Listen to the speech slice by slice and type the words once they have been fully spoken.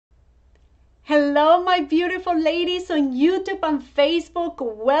Hello, my beautiful ladies on YouTube and Facebook.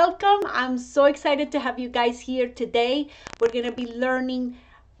 Welcome. I'm so excited to have you guys here today. We're going to be learning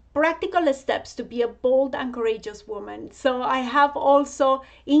practical steps to be a bold and courageous woman. So I have also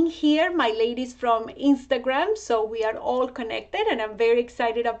in here my ladies from Instagram. So we are all connected and I'm very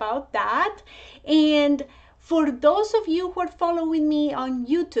excited about that. And for those of you who are following me on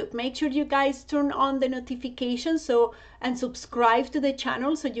YouTube, make sure you guys turn on the notifications and subscribe to the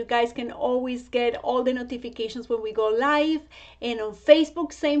channel so you guys can always get all the notifications when we go live. And on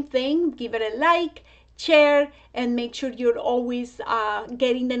Facebook, same thing, give it a like, share, and make sure you're always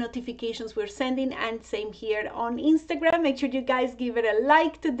getting the notifications we're sending. And same here on Instagram. Make sure you guys give it a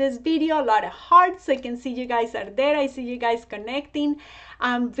like to this video, a lot of hearts so I can see you guys are there. I see you guys connecting.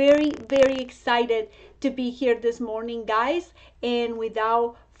 I'm very, very excited to be here this morning, guys. And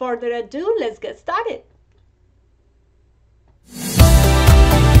without further ado, let's get started.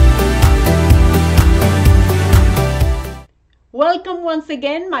 Welcome once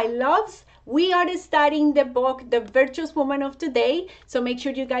again, my loves. We are studying the book, The Virtuous Woman of Today. So make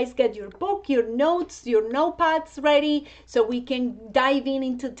sure you guys get your book, your notes, your notepads ready so we can dive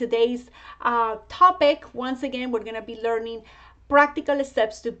into today's topic. Once again, we're going to be learning practical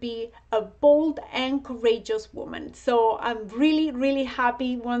steps to be a bold and courageous woman. So I'm really, really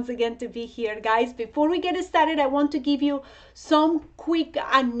happy once again to be here, guys. Before we get started, I want to give you some quick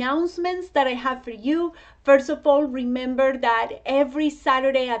announcements that I have for you. First of all, remember that every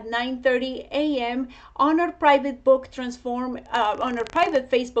Saturday at 9:30 a.m. on our private book on our private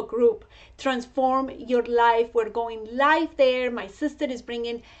Facebook group, Transform Your Life. We're going live there. My sister is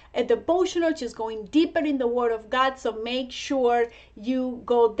bringing a devotional. She's going deeper in the Word of God. So make sure you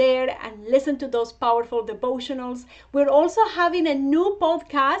go there and listen to those powerful devotionals. We're also having a new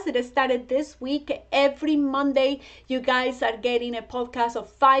podcast. It started this week. Every Monday, you guys are getting a podcast of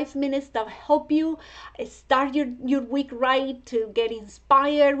 5 minutes that help you start your week right, to get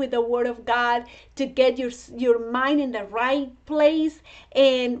inspired with the Word of God, to get your mind in the right place.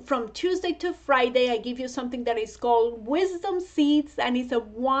 And from Tuesday to Friday, I give you something that is called Wisdom Seeds, and it's a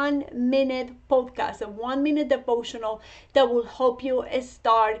 1-minute podcast, a 1-minute devotional that will help you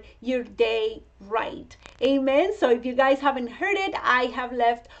start your day right. Amen. So if you guys haven't heard it, I have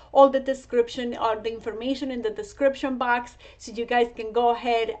left all the description or the information in the description box, so you guys can go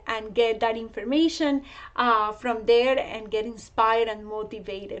ahead and get that information from there and get inspired and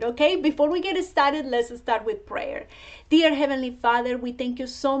motivated. Okay, before we get started, let's start with prayer. Dear Heavenly Father, we thank you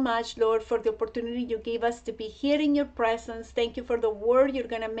so much, Lord, for the opportunity you gave us to be here in your presence. Thank you for the word you're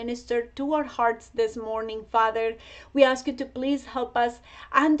going to minister to our hearts this morning, Father. We ask you to please help us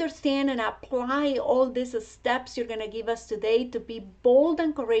understand and apply all these steps you're going to give us today to be bold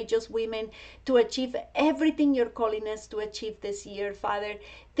and courageous women, to achieve everything you're calling us to achieve this year, Father.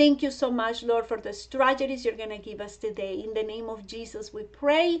 Thank you so much, Lord, for the strategies you're going to give us today. In the name of Jesus, we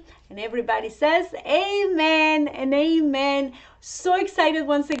pray. And everybody says amen and amen. So excited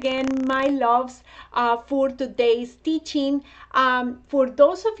once again, my loves, for today's teaching. For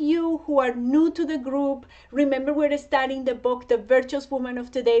those of you who are new to the group, remember we're studying the book, The Virtuous Woman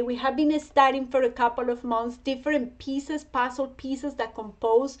of Today. We have been studying for a couple of months different pieces, puzzle pieces that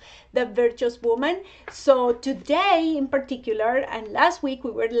compose the virtuous woman. So today in particular, and last week,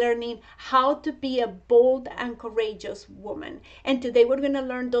 we were learning how to be a bold and courageous woman. And today we're going to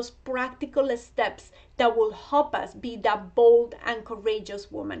learn those practical steps that will help us be that bold and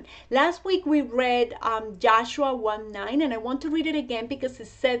courageous woman. Last week we read Joshua 1:9, and I want to read it again because it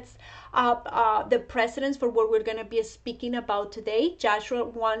sets up the precedence for what we're going to be speaking about today. Joshua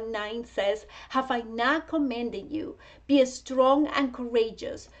 1:9 says, "Have I not commanded you? Be strong and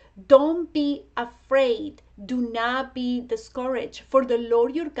courageous. Don't be afraid. Do not be discouraged, for the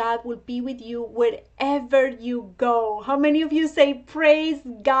Lord your God will be with you wherever you go." How many of you say praise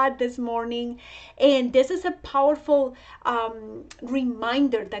God this morning? And this is a powerful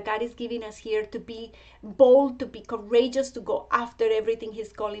reminder that God is giving us here to be bold, to be courageous, to go after everything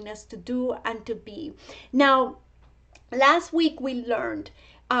He's calling us to do and to be. Now, last week we learned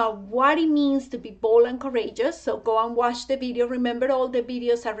what it means to be bold and courageous. So go and watch the video. Remember, all the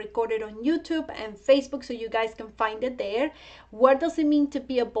videos are recorded on YouTube and Facebook, so you guys can find it there. What does it mean to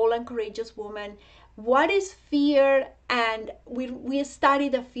be a bold and courageous woman? What is fear? And we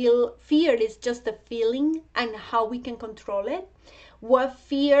studied the fear is just a feeling and how we can control it. What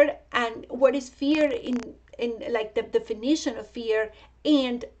is fear in like the definition of fear,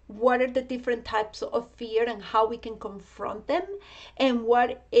 and what are the different types of fear and how we can confront them, and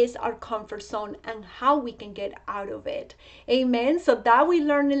what is our comfort zone and how we can get out of it. Amen. So that we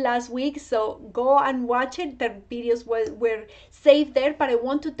learned last week. So go and watch it. The videos were saved there, but I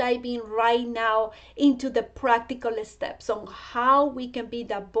want to dive in right now into the practical steps on how we can be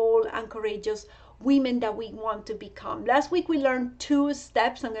the bold and courageous women that we want to become. Last week we learned 2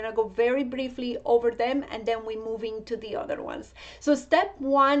 steps. I'm going to go very briefly over them and then we move into the other ones. So step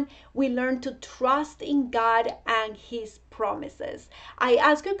 1, we learned to trust in God and his promises. I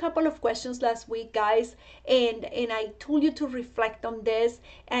asked you a couple of questions last week, guys, and I told you to reflect on this,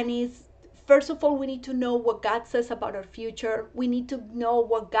 and it's first of all, we need to know what God says about our future. We need to know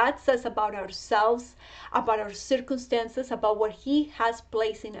what God says about ourselves, about our circumstances, about what he has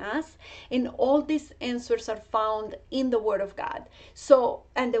placed in us. And all these answers are found in the Word of God. So,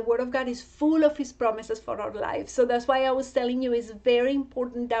 and the Word of God is full of his promises for our lives. So that's why I was telling you it's very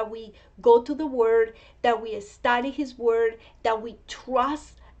important that we go to the Word, that we study his Word, that we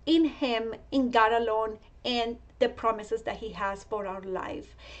trust in him, in God alone, and the promises that he has for our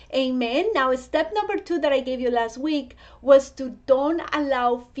life. Amen. Now, step number 2 that I gave you last week was to don't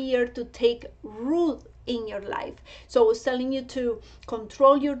allow fear to take root in your life. So I was telling you to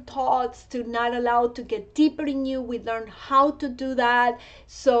control your thoughts, to not allow to get deeper in you. We learned how to do that.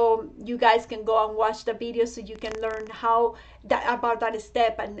 So you guys can go and watch the video so you can learn how about that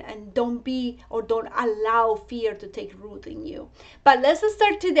step, and don't allow fear to take root in you. But let's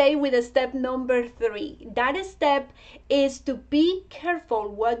start today with step number 3. That step is to be careful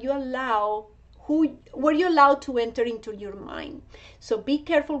what you allow, where you're allowed to enter into your mind. So be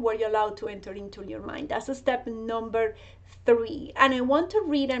careful where you're allowed to enter into your mind. That's step number 3. And I want to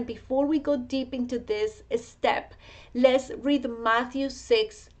read, and before we go deep into this step, let's read Matthew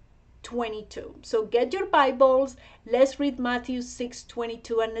 6:22. So get your Bibles. Let's read Matthew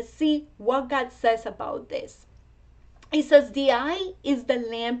 6:22 and let's see what God says about this. It says, the eye is the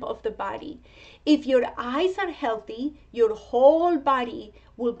lamp of the body. If your eyes are healthy, your whole body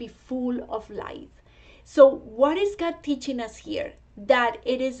will be full of light. So what is God teaching us here? That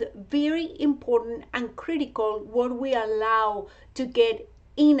it is very important and critical what we allow to get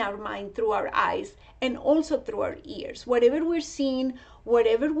in our mind through our eyes and also through our ears. Whatever we're seeing,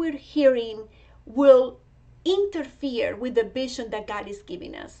 whatever we're hearing will interfere with the vision that God is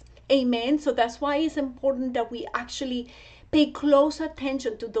giving us. Amen. So that's why it's important that we actually pay close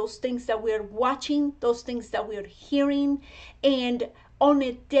attention to those things that we're watching, those things that we're hearing, and on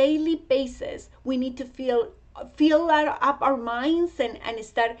a daily basis, we need to fill up our minds and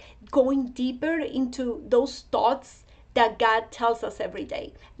start going deeper into those thoughts that God tells us every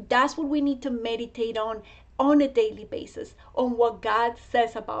day. That's what we need to meditate on a daily basis, on what God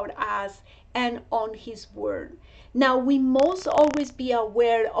says about us and on his word. Now, we must always be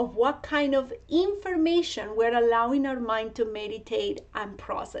aware of what kind of information we're allowing our mind to meditate and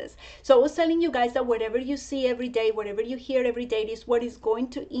process. So I was telling you guys that whatever you see every day, whatever you hear every day is what is going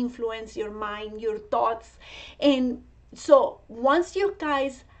to influence your mind, your thoughts. And so once you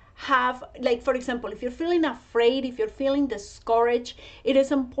guys have, like, for example, if you're feeling afraid, if you're feeling discouraged, it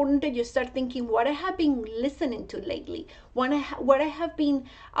is important that you start thinking what I have been listening to lately, what I have been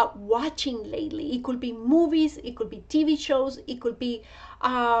watching lately. It could be movies, it could be TV shows, it could be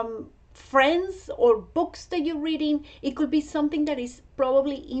friends or books that you're reading. It could be something that is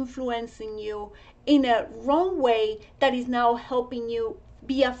probably influencing you in a wrong way that is now helping you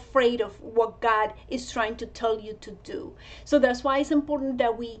be afraid of what God is trying to tell you to do. So that's why it's important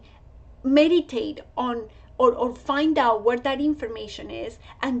that we meditate on or find out where that information is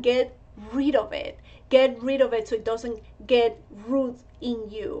and get rid of it. Get rid of it so it doesn't get root in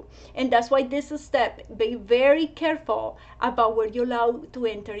you. And that's why this step, be very careful about where you allow to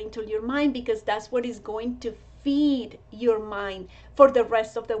enter into your mind, because that's what is going to feed your mind for the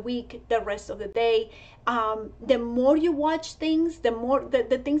rest of the week, the rest of the day. The more you watch things, the more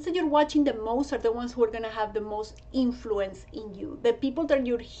the things that you're watching the most are the ones who are going to have the most influence in you. The people that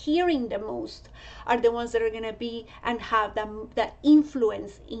you're hearing the most are the ones that are going to be and have the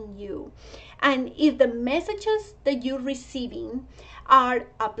influence in you. And if the messages that you're receiving are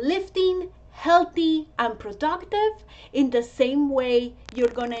uplifting, healthy, and productive, in the same way you're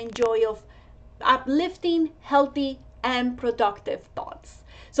going to enjoy of uplifting, healthy, and productive thoughts.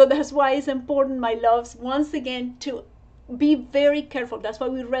 So that's why it's important, my loves, once again, to be very careful. That's why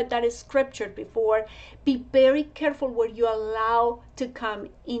we read that scripture before. Be very careful what you allow to come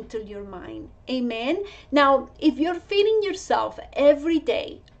into your mind. Amen. Now, if you're feeding yourself every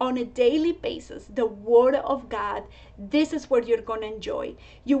day on a daily basis the word of God, this is what you're going to enjoy.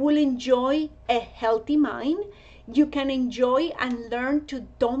 You will enjoy a healthy mind. You can enjoy and learn to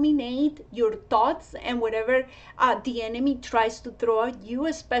dominate your thoughts and whatever the enemy tries to throw at you,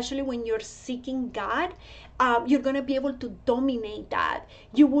 especially when you're seeking God. You're going to be able to dominate that.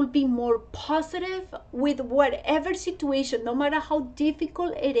 You will be more positive with whatever situation, no matter how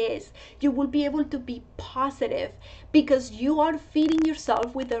difficult it is. You will be able to be positive because you are feeding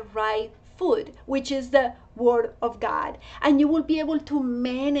yourself with the right food, which is the Word of God. And you will be able to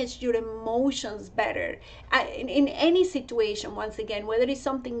manage your emotions better in any situation. Once again, whether it's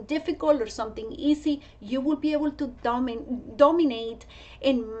something difficult or something easy, you will be able to dominate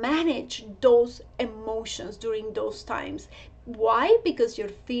and manage those emotions during those times. Why? Because you're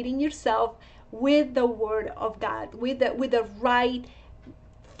feeding yourself with the Word of God, with the right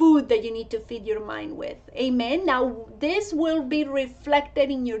food that you need to feed your mind with. Amen. Now, this will be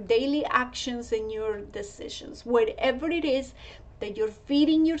reflected in your daily actions and your decisions. Whatever it is that you're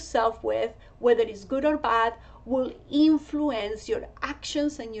feeding yourself with, whether it's good or bad, will influence your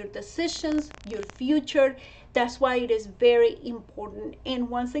actions and your decisions, your future. That's why it is very important. And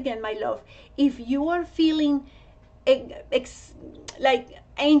once again, my love, if you are feeling like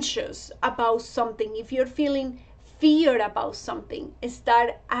anxious about something, if you're feeling feared about something,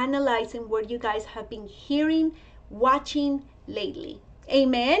 start analyzing what you guys have been hearing, watching lately.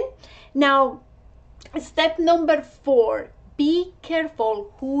 Amen. Now, step number 4, be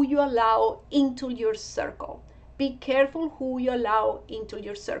careful who you allow into your circle. Be careful who you allow into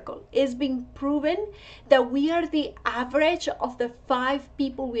your circle. It's been proven that we are the average of the 5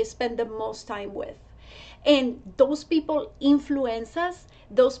 people we spend the most time with. And those people influence us.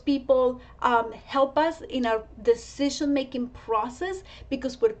 Those people help us in our decision-making process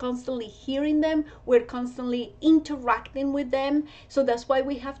because we're constantly hearing them. We're constantly interacting with them. So that's why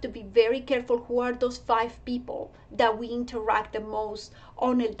we have to be very careful who are those 5 people that we interact the most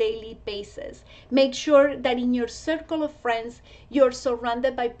on a daily basis. Make sure that in your circle of friends, you're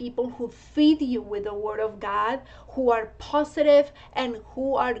surrounded by people who feed you with the Word of God, who are positive and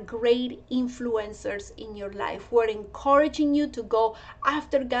who are great influencers in your life, who are encouraging you to go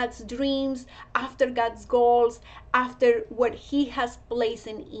after God's dreams, after God's goals, after what He has placed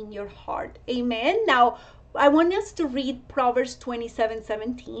in your heart. Amen. Now, I want us to read Proverbs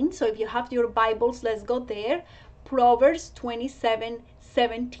 27:17. So if you have your Bibles, let's go there. Proverbs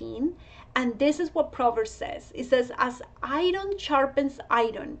 27:17. And this is what Proverbs says. It says, as iron sharpens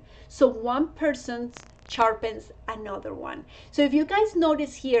iron, so one person sharpens another one. So if you guys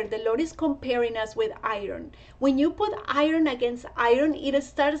notice here, the Lord is comparing us with iron. When you put iron against iron, it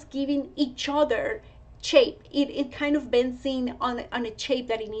starts giving each other shape. It kind of bends in on a shape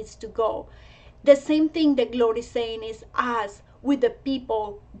that it needs to go. The same thing that Lord is saying is us with the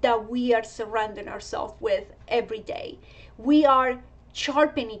people that we are surrounding ourselves with every day. We are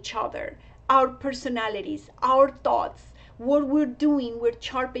sharpening each other, our personalities, our thoughts, what we're doing, we're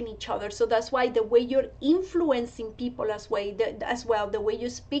sharpening each other. So that's why the way you're influencing people as well, the way you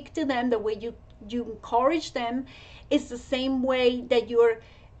speak to them, the way you encourage them, is the same way that you're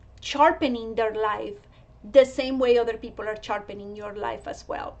sharpening their life, the same way other people are sharpening your life as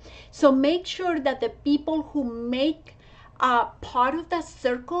well. So make sure that the people who make part of that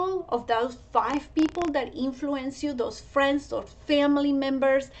circle of those 5 people that influence you, those friends or family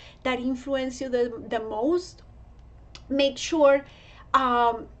members that influence you the most, make sure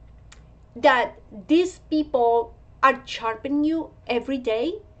that these people are sharpening you every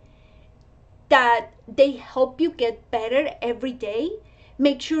day, that they help you get better every day.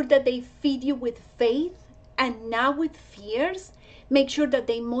 Make sure that they feed you with faith and not with fears. Make sure that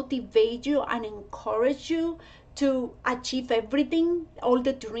they motivate you and encourage you to achieve everything, all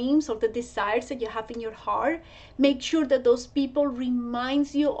the dreams, all the desires that you have in your heart. Make sure that those people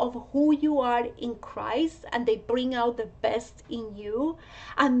reminds you of who you are in Christ and they bring out the best in you.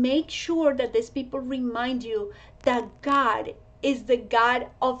 And make sure that these people remind you that God is the God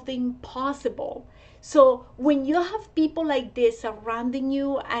of the impossible. So when you have people like this surrounding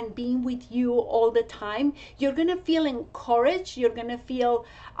you and being with you all the time, you're going to feel encouraged, you're going to feel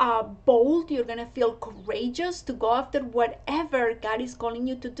bold, you're going to feel courageous to go after whatever God is calling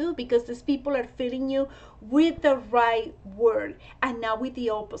you to do, because these people are filling you with the right word and not with the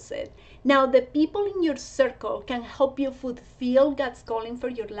opposite. Now, the people in your circle can help you fulfill God's calling for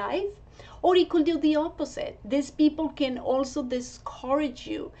your life, or it could do the opposite. These people can also discourage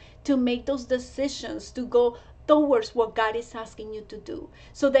you to make those decisions to go towards what God is asking you to do.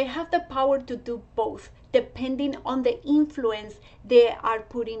 So they have the power to do both, depending on the influence they are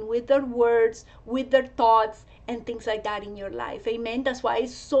putting with their words, with their thoughts, and things like that in your life. Amen. That's why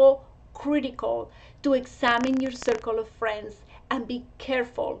it's so critical to examine your circle of friends and be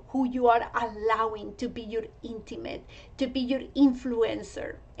careful who you are allowing to be your intimate, to be your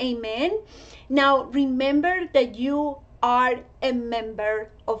influencer. Amen. Now remember that you are a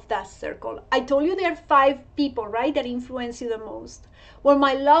member of that circle. I told you there are 5 people, right, that influence you the most. Well,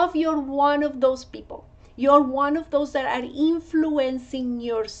 my love, you're one of those people. You're one of those that are influencing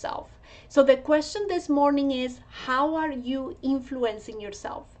yourself. So the question this morning is, how are you influencing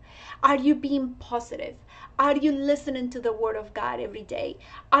yourself? Are you being positive? Are you listening to the Word of God every day?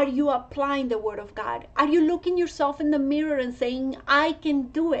 Are you applying the Word of God? Are you looking yourself in the mirror and saying, I can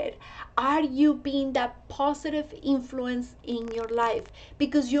do it? Are you being that positive influence in your life?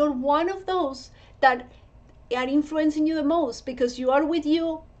 Because you're one of those that are influencing you the most, because you are with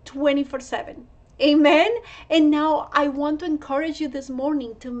you 24/7. Amen. And now I want to encourage you this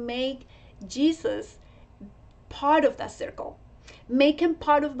morning to make Jesus part of that circle. Make him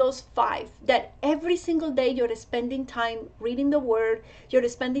part of those 5, that every single day you're spending time reading the Word, you're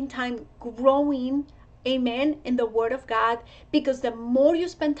spending time growing, amen, in the Word of God, because the more you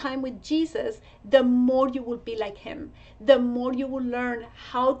spend time with Jesus, the more you will be like him. The more you will learn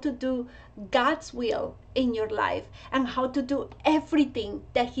how to do God's will in your life and how to do everything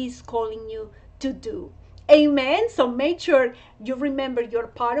that he's calling you to do. Amen. So make sure you remember you're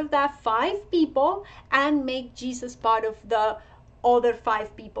part of that 5 people, and make Jesus part of the other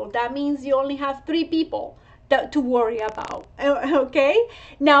 5 people. That means you only have 3 people to worry about. Okay.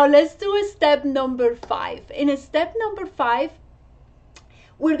 Now let's do a step number 5. In a step number 5,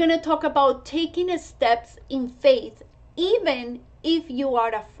 we're going to talk about taking steps in faith, even if you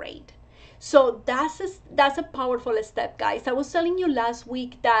are afraid. So that's a powerful step, guys. I was telling you last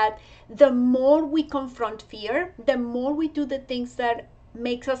week that the more we confront fear, the more we do the things that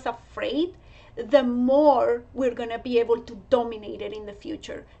makes us afraid, the more we're going to be able to dominate it in the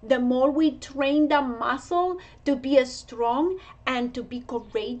future. The more we train the muscle to be strong and to be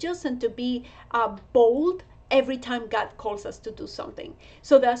courageous and to be bold every time God calls us to do something.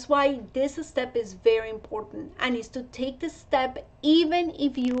 So that's why this step is very important, and is to take the step even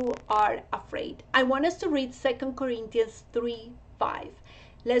if you are afraid. I want us to read 2 Corinthians 3:5.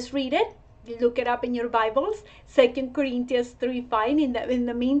 Let's read it. Look it up in your Bibles. 2 Corinthians 3:5. In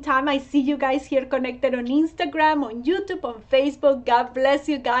the meantime, I see you guys here connected on Instagram, on YouTube, on Facebook. God bless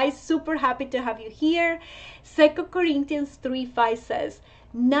you guys. Super happy to have you here. 2 Corinthians 3:5 says,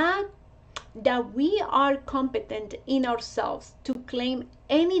 not that we are competent in ourselves to claim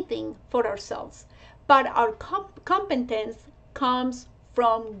anything for ourselves, but our competence comes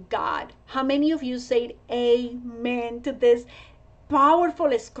from God. How many of you say amen to this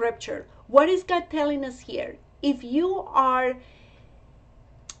powerful scripture? What is God telling us here? If you are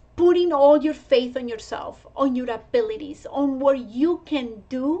putting all your faith on yourself, on your abilities, on what you can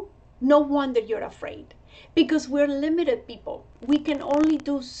do, no wonder you're afraid. Because we're limited people. We can only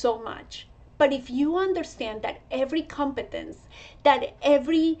do so much. But if you understand that every competence, that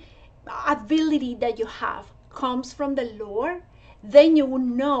every ability that you have comes from the Lord, then you will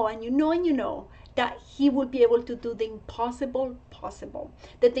know, and you know that he will be able to do the impossible possible.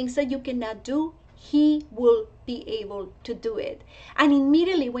 The things that you cannot do, he will be able to do it. And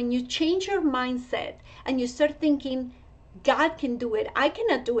immediately when you change your mindset and you start thinking, God can do it, I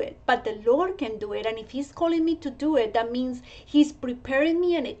cannot do it, but the Lord can do it. And if he's calling me to do it, that means he's preparing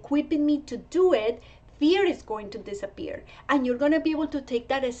me and equipping me to do it. Fear is going to disappear, and you're going to be able to take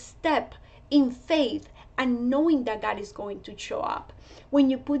that step in faith and knowing that God is going to show up. When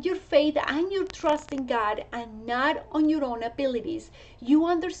you put your faith and your trust in God and not on your own abilities, you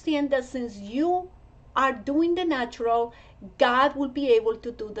understand that since you are doing the natural, God will be able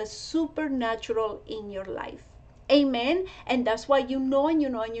to do the supernatural in your life. Amen. And that's why you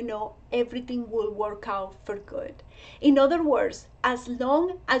know everything will work out for good. In other words, as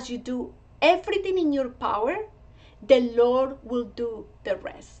long as you do everything in your power, the Lord will do the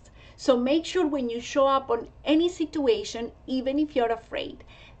rest. So make sure when you show up on any situation, even if you're afraid,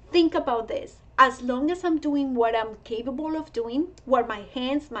 think about this. As long as I'm doing what I'm capable of doing, what my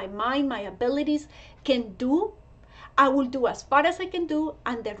hands, my mind, my abilities can do, I will do as far as I can do,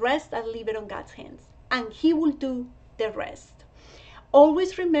 and the rest I'll leave it on God's hands. And he will do the rest.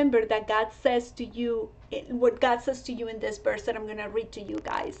 Always remember that God says to you, what God says to you in this verse that I'm going to read to you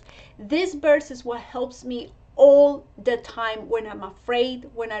guys. This verse is what helps me all the time when I'm afraid,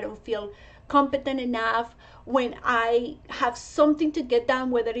 when I don't feel competent enough, when I have something to get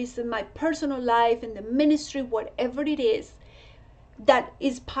done, whether it's in my personal life, in the ministry, whatever it is that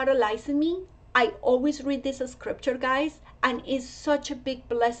is paralyzing me. I always read this as scripture, guys, and it's such a big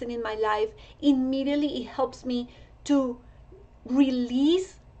blessing in my life. Immediately it helps me to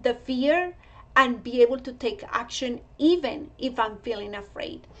release the fear and be able to take action even if I'm feeling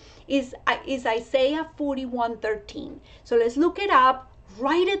afraid. Is Isaiah 41:13. So let's look it up,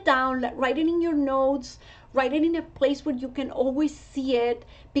 write it down, write it in your notes, write it in a place where you can always see it,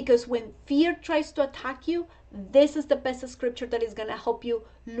 because when fear tries to attack you, this is the best scripture that is going to help you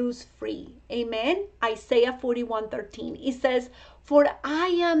lose free. Amen. Isaiah 41:13. It says, "For I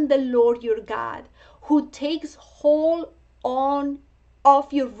am the Lord your God, who takes hold on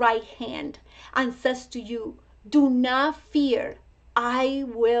of your right hand and says to you, do not fear, I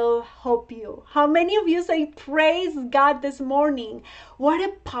will help you." How many of you say praise God this morning? What a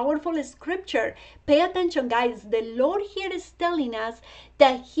powerful scripture. Pay attention, guys. The Lord here is telling us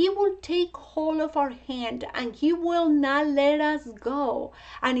that He will take hold of our hand and He will not let us go.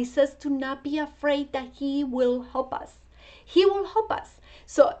 And He says to not be afraid, that He will help us. He will help us.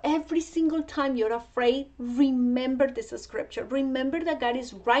 So every single time you're afraid, remember this scripture. Remember that God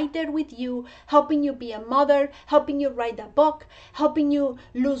is right there with you, helping you be a mother, helping you write a book, helping you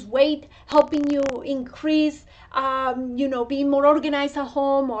lose weight, helping you increase, being more organized at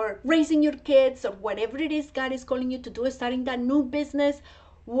home, or raising your kids, or whatever it is God is calling you to do, starting that new business.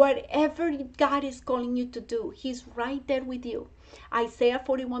 Whatever God is calling you to do, He's right there with you. Isaiah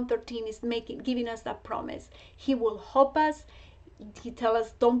 41:13 is giving us that promise. He will help us. He tells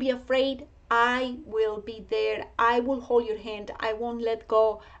us, don't be afraid. I will be there. I will hold your hand. I won't let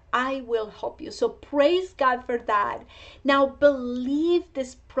go. I will help you. So praise God for that. Now believe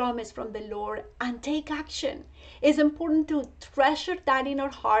this promise from the Lord and take action. It's important to treasure that in our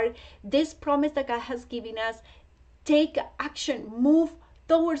heart. This promise that God has given us. Take action. Move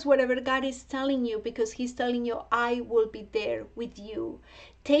towards whatever God is telling you, because He's telling you, I will be there with you.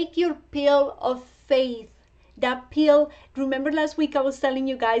 Take your pill of faith. That pill, remember last week I was telling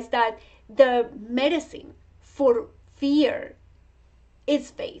you guys that the medicine for fear is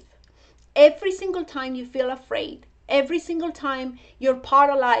faith. Every single time you feel afraid, every single time you're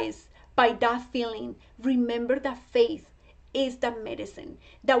paralyzed by that feeling, remember that faith is the medicine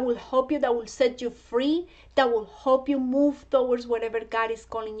that will help you, that will set you free, that will help you move towards whatever God is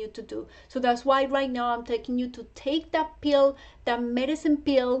calling you to do. So that's why right now I'm taking you to take that pill, that medicine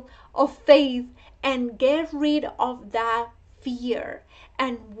pill of faith, and get rid of that fear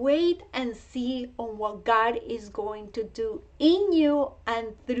and wait and see on what God is going to do in you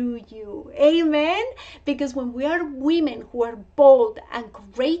and through you. Amen. Because when we are women who are bold and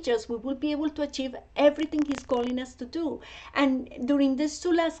courageous, we will be able to achieve everything He's calling us to do. And during these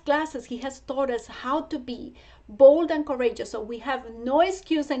 2 last classes, He has taught us how to be bold and courageous. So we have no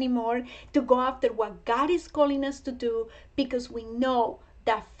excuse anymore to go after what God is calling us to do, because we know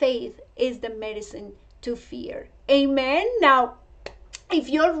that faith is the medicine to fear. Amen. Now, if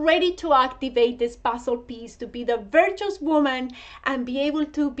you're ready to activate this puzzle piece to be the virtuous woman and be able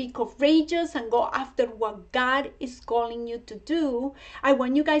to be courageous and go after what God is calling you to do, I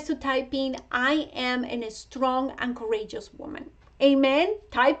want you guys to type in, I am a strong and courageous woman. Amen.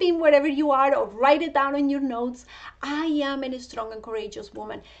 Type in wherever you are or write it down in your notes. I am a strong and courageous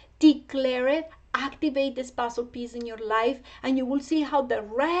woman. Declare it. Activate this puzzle piece in your life, and you will see how the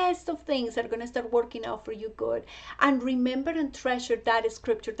rest of things are going to start working out for you good. And remember and treasure that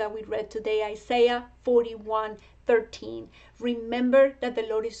scripture that we read today, Isaiah 41:13. Remember that the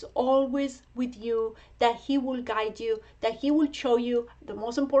Lord is always with you, that He will guide you, that He will show you. The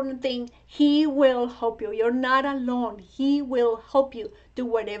most important thing, He will help you. You're not alone. He will help you do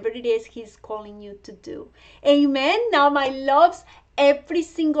whatever it is He's calling you to do. Amen. Now, my loves, every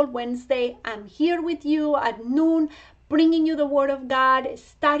single Wednesday, I'm here with you at noon, bringing you the Word of God,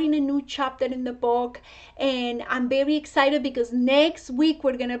 starting a new chapter in the book. And I'm very excited because next week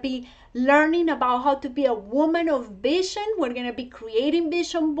we're going to be learning about how to be a woman of vision. We're going to be creating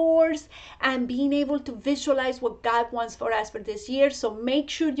vision boards and being able to visualize what God wants for us for this year. So make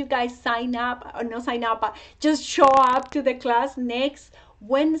sure you guys sign up, or not sign up, but just show up to the class next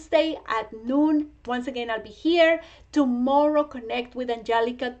Wednesday at noon. Once again, I'll be here. Tomorrow, connect with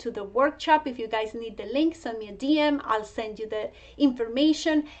Angelica to the workshop. If you guys need the link, send me a DM. I'll send you the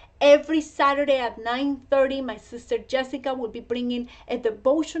information. Every Saturday at 9:30, my sister Jessica will be bringing a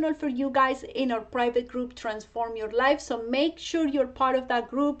devotional for you guys in our private group, Transform Your Life. So make sure you're part of that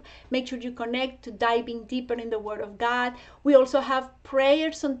group. Make sure you connect to diving deeper in the Word of God. We also have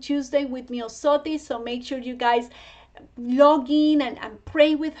prayers on Tuesday with Miosoti. So make sure you guys log in and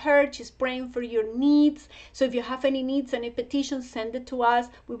pray with her. She's praying for your needs. So if you have any needs, any petitions, send it to us.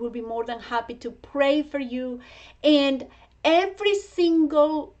 We will be more than happy to pray for you. And every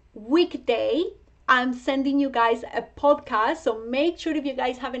single weekday, I'm sending you guys a podcast. So make sure, if you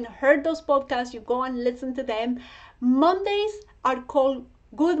guys haven't heard those podcasts, you go and listen to them. Mondays are called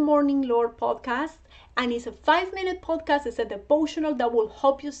Good Morning Lord podcast. And it's a 5-minute podcast. It's a devotional that will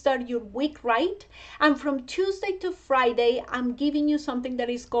help you start your week right. And from Tuesday to Friday, I'm giving you something that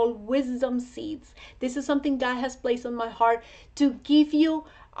is called Wisdom Seeds. This is something God has placed on my heart to give you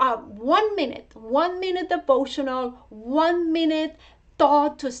 1 minute devotional, 1 minute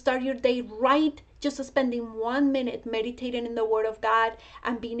thought to start your day right, just spending 1 minute meditating in the Word of God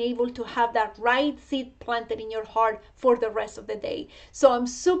and being able to have that right seed planted in your heart for the rest of the day. So I'm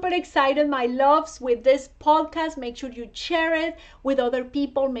super excited, my loves, with this podcast. Make sure you share it with other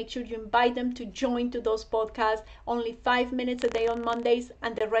people. Make sure you invite them to join to those podcasts. Only 5 minutes a day on Mondays,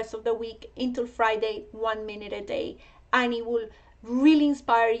 and the rest of the week until Friday, 1 minute a day. And it will really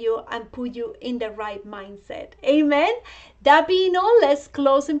inspire you and put you in the right mindset. Amen. That being all, let's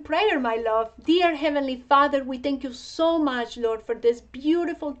close in prayer, my love. Dear Heavenly Father, we thank you so much, Lord, for this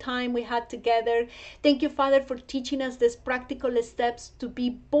beautiful time we had together. Thank you, Father, for teaching us these practical steps to be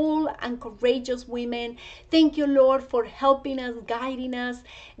bold and courageous women. Thank you, Lord, for helping us, guiding us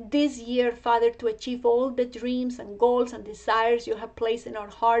this year, Father, to achieve all the dreams and goals and desires you have placed in our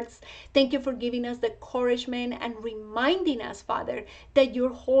hearts. Thank you for giving us the encouragement and reminding us, Father, that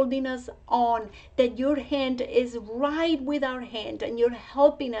you're holding us on, that your hand is right with our hand, and you're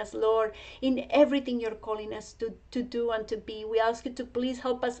helping us, Lord, in everything you're calling us to do and to be. We ask you to please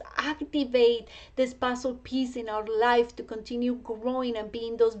help us activate this puzzle piece in our life to continue growing and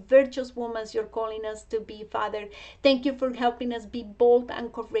being those virtuous women you're calling us to be, Father. Thank you for helping us be bold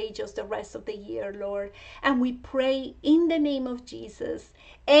and courageous the rest of the year, Lord. And we pray in the name of Jesus.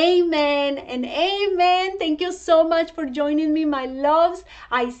 Amen and amen. Thank you so much for joining me, my loves.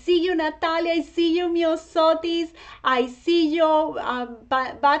 I see you, Natalia. I see you, Miosotis. I see you,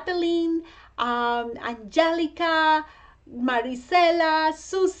 Battling, Angelica, Marisela,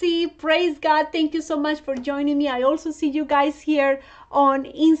 Susie. Praise God. Thank you so much for joining me. I also see you guys here on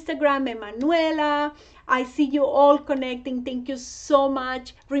Instagram, Emanuela. I see you all connecting. Thank you so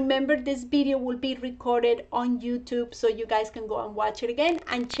much. Remember, this video will be recorded on YouTube, so you guys can go and watch it again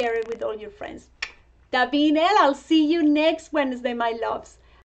and share it with all your friends. That being it, I'll see you next Wednesday, my loves.